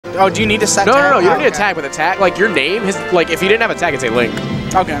Oh, do you need to set No, tag? no, no, you don't need okay. a tag with a tag. Like, your name, like, if he didn't have a tag, it'd say Link.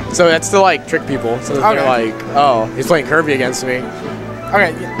 Okay. So that's to, like, trick people. So they're like, oh, he's playing Kirby against me.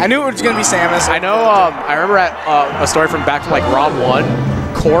 Okay, I knew it was going to be Samus. I know, I remember at a story from back from, like, ROM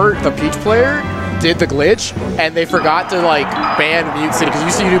 1, Court, the Peach player, did the glitch, and they forgot to, like, ban Mute City,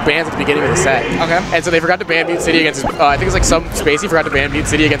 because you do bans at the beginning of the set. Okay. And so they forgot to ban Mute City against his, I think it was, like, some Spacey forgot to ban Mute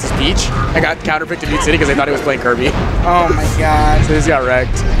City against his Peach, and got counterpicked to Mute City because they thought he was playing Kirby. Oh, my God. So he just got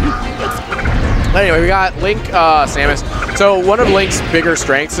wrecked. But anyway, we got Link, Samus. So one of Link's bigger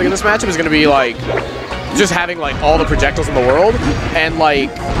strengths in this matchup is going to be, like, just having, like, all the projectiles in the world, and, like,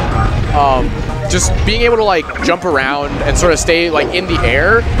 just being able to, like, jump around and sort of stay, like, in the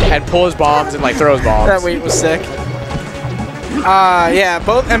air and pull his bombs and, like, throw his bombs. That weight was sick. Yeah,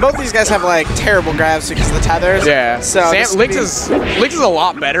 both these guys have like terrible grabs because of the tethers. Yeah. So Link's is a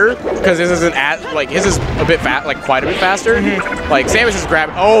lot better because his isn't his is a bit fat, like quite a bit faster. Like Samus is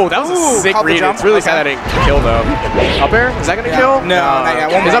grabbing. Oh, that was a sick read. It's really sad that didn't kill though. Up air? Is that gonna kill? No, not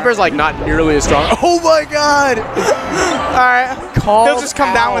yet. His up air's like not nearly as strong. Oh my God! All right, he'll just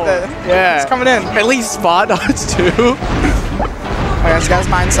come down with it. Yeah, it's coming in. At least spot dodge too. Okay, this guy's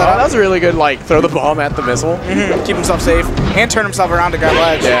mindset. That was a really good, like, throw the bomb at the missile. Keep himself safe and turn himself around to grab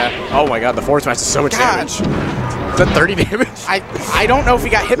ledge. Yeah. Oh my God, the forward smash is so much damage. Is that 30 damage? I don't know if he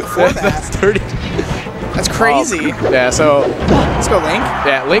got hit before that. That's 30. That's crazy. Yeah. So let's go, Link.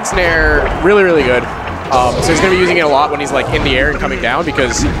 Yeah, Link's Nair really, really good. So he's gonna be using it a lot when he's like in the air and coming down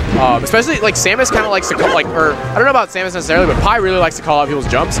because, especially like Samus kind of likes to call, like, or I don't know about Samus necessarily, but Pi really likes to call out people's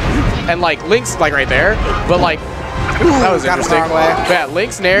jumps, and like Link's like right there, but like. Ooh, that was interesting. Yeah,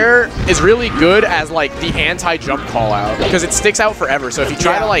 Link's Nair is really good as like the anti-jump call out because it sticks out forever. So if you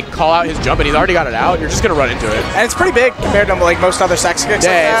try to like call out his jump and he's already got it out, you're just gonna run into it. And it's pretty big compared to like most other sex kicks.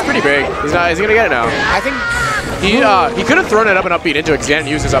 Yeah, it's pretty big. He's not. Is he gonna get it now? I think he could have thrown it up and up beat into it because he hadn't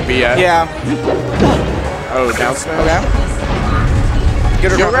used his up beat yet. Yeah. Oh, down smash. Okay.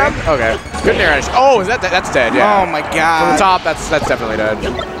 Good grab. Okay. Good Nair edge. Oh, is that's dead? Yeah. Oh my God. From the top, that's definitely dead.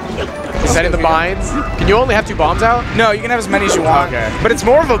 Setting the binds. Can you only have 2 bombs out? No, you can have as many as you want. Okay. But it's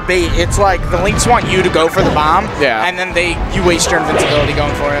more of a bait. It's like the Links want you to go for the bomb. Yeah. And then you waste your invincibility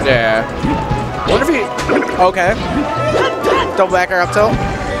going for it. Yeah. Wonder if he. Okay. Double back air up tilt.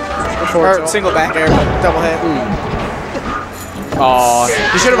 Or single back air, but double hit. Oh,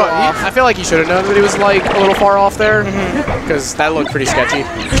 he should have. I feel like he should have known that he was like a little far off there, because that looked pretty sketchy.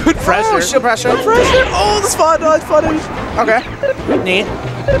 Good pressure. Oh, shield pressure. Oh, the spot dodge punish. Okay. Neat.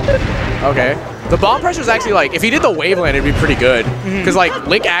 Okay. The bomb pressure is actually like, if he did the wave land, it'd be pretty good. Because like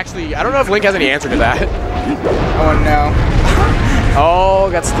Link actually, I don't know if Link has any answer to that. Oh no. Oh,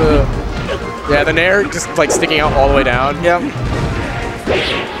 that's the. Yeah, the Nair just like sticking out all the way down. Yep.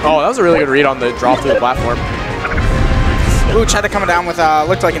 Oh, that was a really good read on the drop through the platform. Ooh, tried to come down with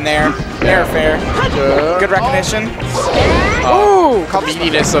looked like a Nair. Nair fair. Good recognition. Ooh, the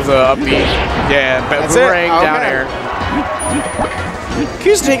meatiness of the upbeat. Yeah, but boomerang down air.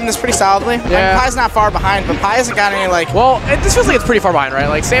 Q's taking this pretty solidly. Yeah. I mean, Pi's not far behind, but Pi hasn't got any like. Well, this feels like it's pretty far behind, right?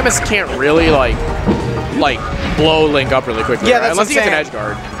 Like Samus can't really like blow Link up really quickly. Yeah, right? that's unless he gets an saying. edge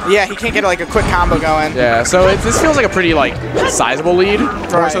guard. Yeah, he can't get like a quick combo going. Yeah, so this feels like a pretty like sizable lead,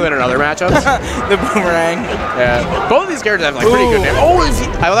 more so than in other matchups. The boomerang. Yeah, both of these characters have like pretty good names. Oh,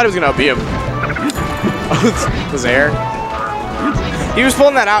 I thought he was gonna beat him. The Zaire. He was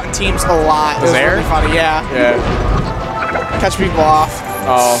pulling that out in teams a lot. It was really funny. Yeah. Yeah. Catch people off.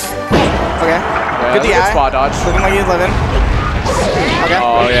 Oh. Okay. Yeah, good DI. Good spot dodge. Looking like he's living. Okay.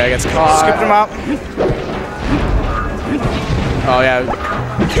 Oh yeah, gets caught. Scooped him up. Oh yeah.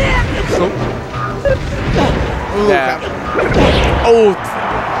 Ooh, yeah. Okay. Oh.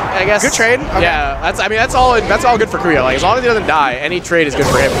 I guess. Good trade. Okay. Yeah. That's all good for Kuya. Like as long as he doesn't die, any trade is good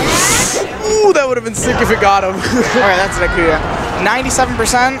for him. Ooh, that would have been sick if it got him. All right, that's it, Kuya.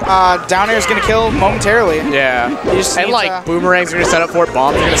 97%. Down air is gonna kill momentarily. Yeah. And like boomerangs are gonna set up for it.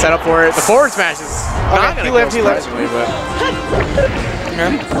 Bombs are gonna set up for it. The forward smash is not gonna kill surprisingly, but.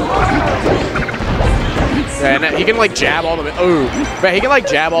 Okay. Yeah, and he can like jab all the. Oh, man, he can like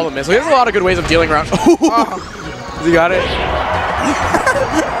jab all the missiles. He has a lot of good ways of dealing around. Oh. He got it.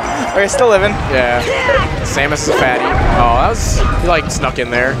 Okay, still living. Yeah. Samus is a fatty. Oh, that was he like snuck in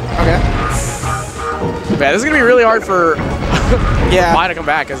there. Okay. Yeah, this is gonna be really hard for Pi to come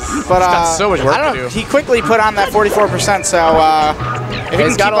back because he's got so much work to do. He quickly put on that 44%, so if he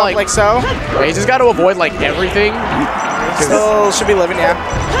can keep up like so. Yeah, he's just got to avoid like everything. Still should be living, yeah.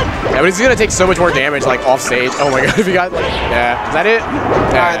 Yeah, but he's gonna take so much more damage like off stage. Oh my god, if he got like, yeah, is that it? Yeah.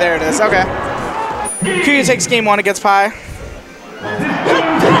 All right, there it is. Okay. Kuya takes game 1 against Pi.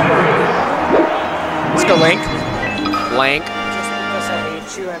 Let's go, Link. Link. Just because I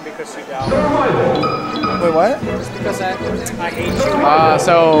hate you, and because you doubt. Wait, what? Just because I hate you.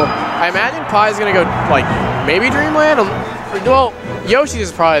 So I imagine Pie's gonna go like maybe Dreamland. Well, Yoshi's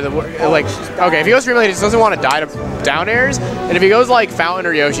is probably the like. Okay, if he goes Dreamland, he just doesn't want to die to down airs, and if he goes like Fountain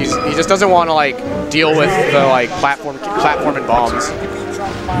or Yoshi's, he just doesn't want to like deal with the like platform and bombs.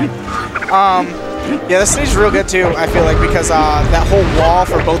 Yeah, this stage is real good too. I feel like because that whole wall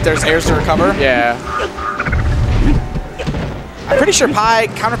for both their airs to recover. Yeah. I'm pretty sure Pie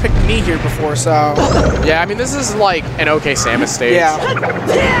counterpicked me here before, so. Yeah, I mean this is like an okay Samus stage.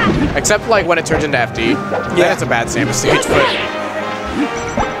 Yeah. Except like when it turns into FD. Yeah, it's a bad Samus stage, but.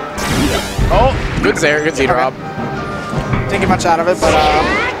 Oh, good Zair, good Z drop. Didn't get much out of it, but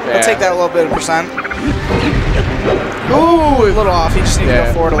we'll take that a little bit of percent. Ooh, a little off. He just needed to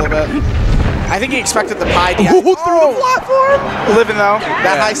go forward a little bit. I think he expected the Pie DI. Through the platform! Living though,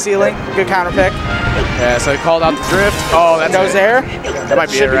 that high ceiling, good counter pick. Yeah, so he called out the drift. Oh, that's no Zair. That might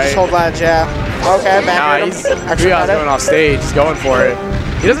be it, right? Just hold ledge, yeah. Okay, back he's going off stage. He's going for it.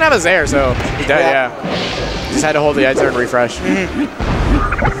 He doesn't have a Zair, so he's dead, yeah. Just had to hold the edge there and refresh.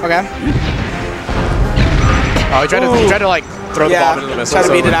 Okay. Oh, he tried to like throw the bomb into the missile. Try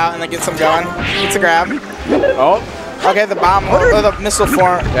to beat it out and then get some going. Gets a grab. Oh. Okay, the bomb or the missile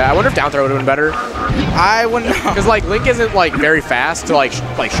form. Yeah, I wonder if down throw would have been better. I wouldn't know. Because like Link isn't like very fast to like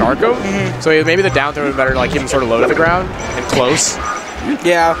shark him, so maybe the down throw would have been better to like keep him sort of low to the ground and close.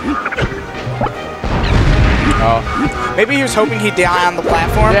 Yeah. Oh. Maybe he was hoping he'd die on the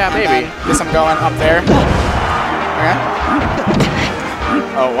platform. Yeah, maybe. Guess I'm going up there. Okay.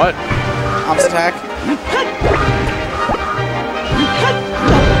 Oh, what? Arms attack.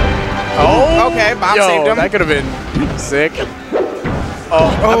 Oh, okay, bomb saved him. That could have been sick. Oh,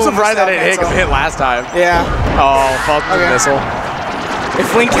 I'm surprised that it hit because it hit last time. Yeah. Oh, falls into the missile.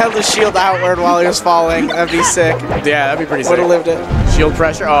 If Link held his shield outward while he was falling, that'd be sick. Yeah, that'd be pretty sick. Would have lived it. Shield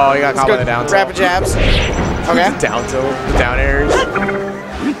pressure. Oh, he got caught by the down tilt. Rapid jabs. Okay. Down tilt. The down airs.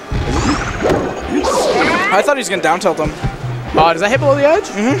 I thought he was going to down tilt him. Oh, does that hit below the edge?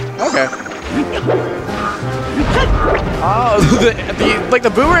 Okay. Oh, like the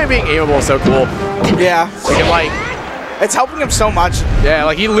boomerang being aimable is so cool. Yeah. You can like. It's helping him so much. Yeah,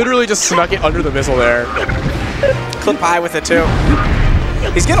 like he literally just snuck it under the missile there. Clip high with it too.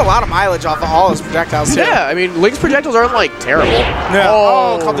 He's getting a lot of mileage off of all his projectiles too. Yeah, I mean Link's projectiles aren't like terrible. No.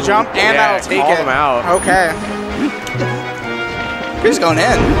 Oh, caught the jump and that'll take it. Called him out. Okay. He's going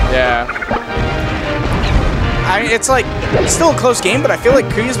in. Yeah. I mean, it's like still a close game, but I feel like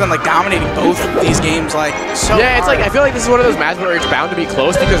Kuya's been like dominating both of these games like so Yeah, it's hard. like I feel like this is one of those matches where it's bound to be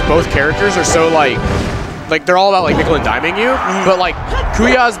close because both characters are so like they're all about like nickel and diming you, but like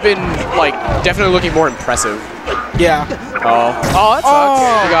Kuya's been like definitely looking more impressive. Yeah. Oh, that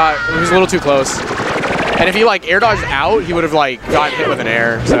sucks. He was a little too close. And if he like air dodged out, he would have like gotten hit with an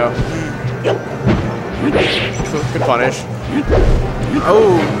air. So good punish.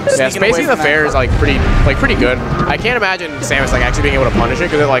 Oh, yeah, spacing the fair is like pretty good. I can't imagine Samus like actually being able to punish it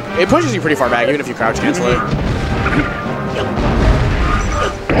because it pushes you pretty far back even if you crouch cancel it.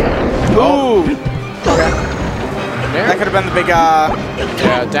 Ooh. Okay. That could have been the big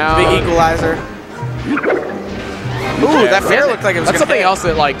down. Big equalizer. Ooh, that fair looked like it was That's something else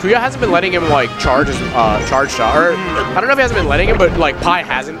that like Kuya hasn't been letting him like charge his charge shot. Or I don't know if he hasn't been letting him, but like Pie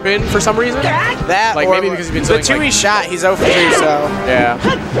hasn't been for some reason. That like maybe because he's been the 2 he shot, he's 0 for 2, so yeah.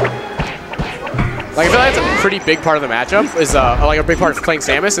 Like I feel like that's a pretty big part of the matchup. Is like a big part of playing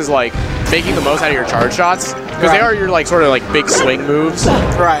Samus is like making the most out of your charge shots because they are your like sort of like big swing moves.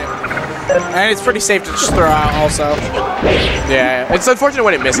 Right. And it's pretty safe to just throw out also. Yeah, it's unfortunate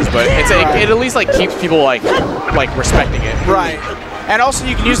when it misses, but it at least like keeps people like respecting it. Right. And also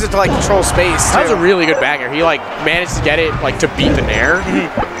you can use it to like control space too. That was a really good banger. He like managed to get it like to beat the Nair.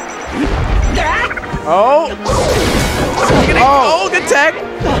 Oh, good tech.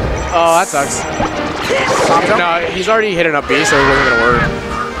 Oh, that sucks. No, he's already hit an up B, so it wasn't gonna work.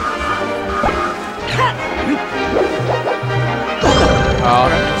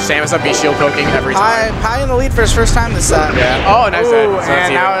 Samus up B shield poking every time. Pie in the lead for his first time this set. Yeah. Oh, nice. Ooh,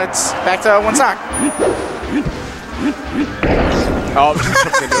 and now it's back to one stock. Oh,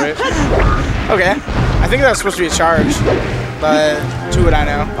 jumps into it. Okay. I think that was supposed to be a charge, but to what I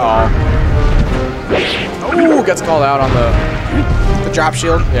know. Oh, gets called out on the drop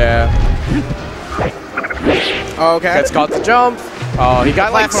shield. Yeah. Okay. Gets caught the jump. Oh, he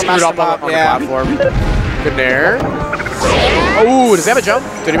got like screwed up on the platform. Good Nair. Oh, does he have a jump?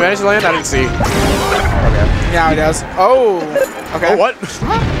 Did he manage to land? I didn't see. Okay. Yeah, he does. Oh. Okay. Oh, what?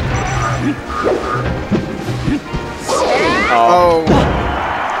 Oh.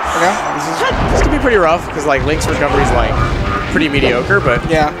 Okay. This could be pretty rough because like Link's recovery is like pretty mediocre, but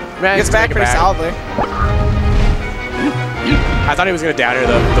yeah, man, gets back pretty solidly. I thought he was gonna down air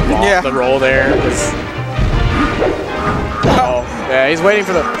the ball, the roll there. Oh, yeah, he's waiting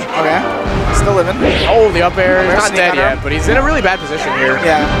for the. Okay, still living. Oh, the up air. He's not dead yet, but he's in a really bad position here.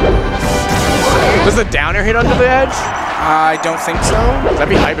 Yeah. Does the down air hit under the edge? I don't think so. That'd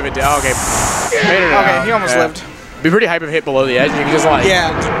be hype if it did. Oh, okay. Made it Okay, out. he almost lived. Be pretty hype if it hit below the edge. And you can just like.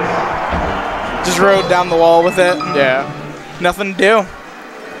 Yeah. Just rode down the wall with it. Yeah. Nothing to do.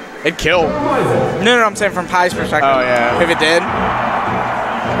 It'd kill. No, I'm saying from Pi's perspective. Oh, yeah. If it did.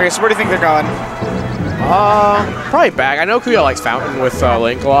 Okay, so where do you think they're going? Probably back. I know Kuya likes Fountain with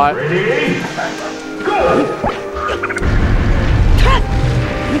Link a lot.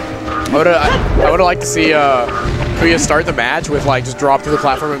 I would have liked to see Kuya start the match with like just drop to the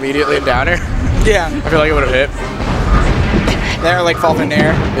platform immediately and down air. Yeah. I feel like it would have hit. They're like fall in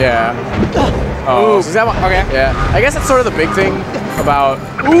there. Yeah. Oh, Ooh. so is that Okay. Yeah. I guess that's sort of the big thing about.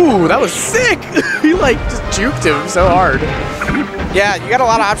 Ooh, that was sick. He like just juked him so hard. Yeah, you got a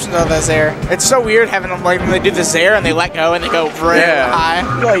lot of options on this air. It's so weird having them like when they do this air and they let go and they go really high.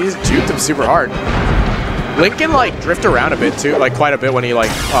 Yeah, he just juked him super hard. Link can like drift around a bit too, like quite a bit when he like.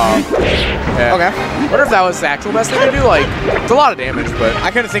 Yeah. Okay. I wonder if that was the actual best thing to do. Like, it's a lot of damage, but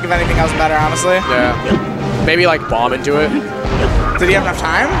I couldn't think of anything else better, honestly. yeah, maybe like bomb into it. Did he have enough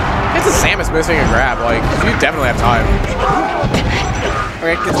time? It's a Samus missing a grab. Like, you definitely have time.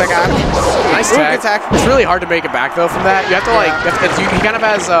 Okay, gets back on. Nice Ooh, tech. good tech. It's really hard to make it back though from that. You have to like, he kind of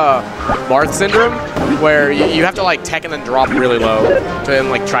has Marth syndrome, where you have to like tech and then drop really low to then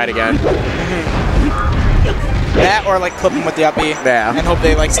like try it again. That or like clip him with the up B. Yeah. And hope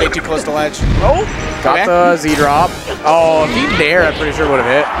they like stay too close to ledge. Oh, got the Z drop. Oh, if he nair, I'm pretty sure would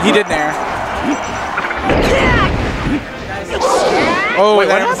have hit. He did nair. Oh, Wait,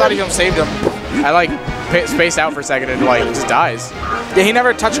 I thought he saved him. I like spaced out for a second and like just dies. Yeah, he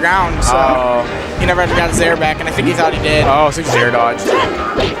never touched ground, so he never got his air back, and I think he thought he did. Oh, so he just air dodged.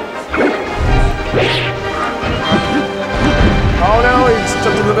 Oh no, he just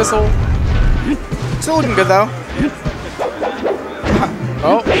jumped into the missile. Still looking good though.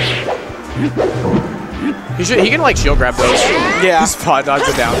 Oh. He can like shield grab those. Yeah. He spot dodge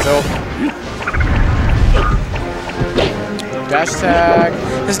the down tilt. Dash tag.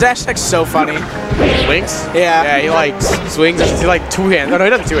 His dash tech's so funny. Links? Yeah. Yeah, he like swings. He like two-handed. No, he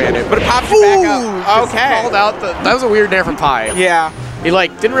doesn't two-hand it. But it pops you back up. Just Okay. called out that was a weird nair from Pi. Yeah. He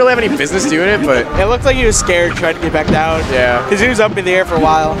like didn't really have any business doing it, but It looked like he was scared, tried to get back down. yeah. Because he was up in the air for a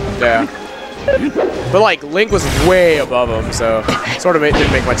while. Yeah. But like Link was way above him, so sort of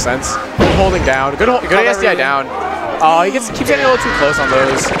didn't make much sense. Good holding down. Good SDI down. Oh, he keeps getting a little too close on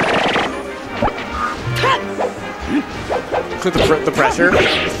those. The pressure.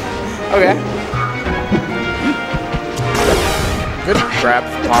 Okay. Good grab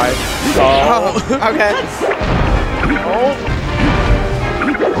from Pi. Oh. Okay. Oh.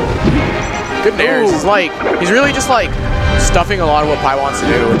 Good nairs. He's really just like stuffing a lot of what Pi wants to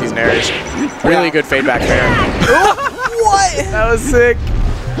do with these nairs. Really good fade back nair. What? That was sick.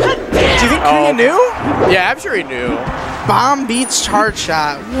 Do you think Kuya knew? Yeah, I'm sure he knew. Bomb beats charge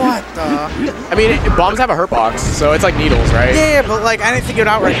shot. What the? I mean, bombs have a hurt box, so it's like needles, right? Yeah, but like I didn't think it would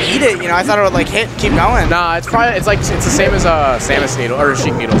outright eat it. You know, I thought it would like hit, and keep going. Nah, it's the same as Samus needle or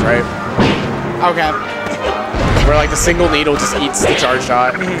Sheik needles, right? Okay. Where like the single needle just eats the charge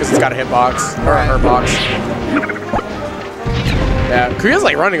shot because it's got a hitbox or a hurt box. Yeah, Kuya's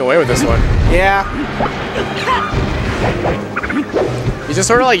like running away with this one. Yeah. He's just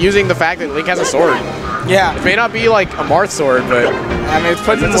sort of like using the fact that Link has a sword. Yeah. It may not be like a Marth sword, but I mean, it's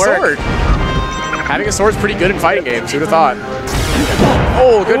putting in it's the a work. sword. Having a sword's pretty good in fighting games. Who'd have thought?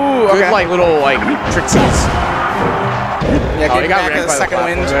 Oh, good, Ooh, good okay. like little like tricksies. Yeah, Oh, he getting got back wrecked at by the the second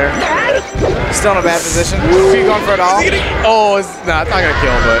platform wind. there. Still in a bad position. Are you going for it all? Oh, it's not gonna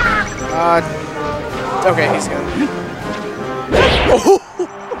kill, but Okay, he's good. oh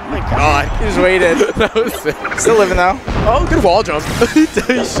my god, He just waited. that was sick. Still living though. Oh, good wall jump. He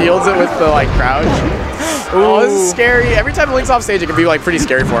shields it with the like crouch. Oh, this is scary. Every time Link's off stage, it can be like pretty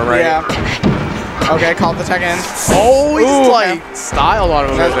scary for him, right? Yeah. Okay, called the tech in. Oh, he just Ooh, like styled on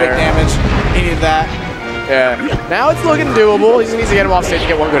him That was over big there. damage. He needed that. Yeah. Now it's looking doable. He just needs to get him off stage and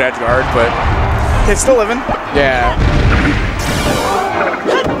get one good edge guard, but He's still living. yeah.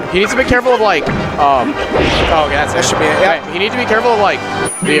 He needs to be careful of like, oh, okay, that's it. That should be it, yeah. He needs to be careful of like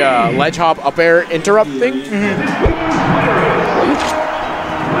the ledge hop up air interrupt thing.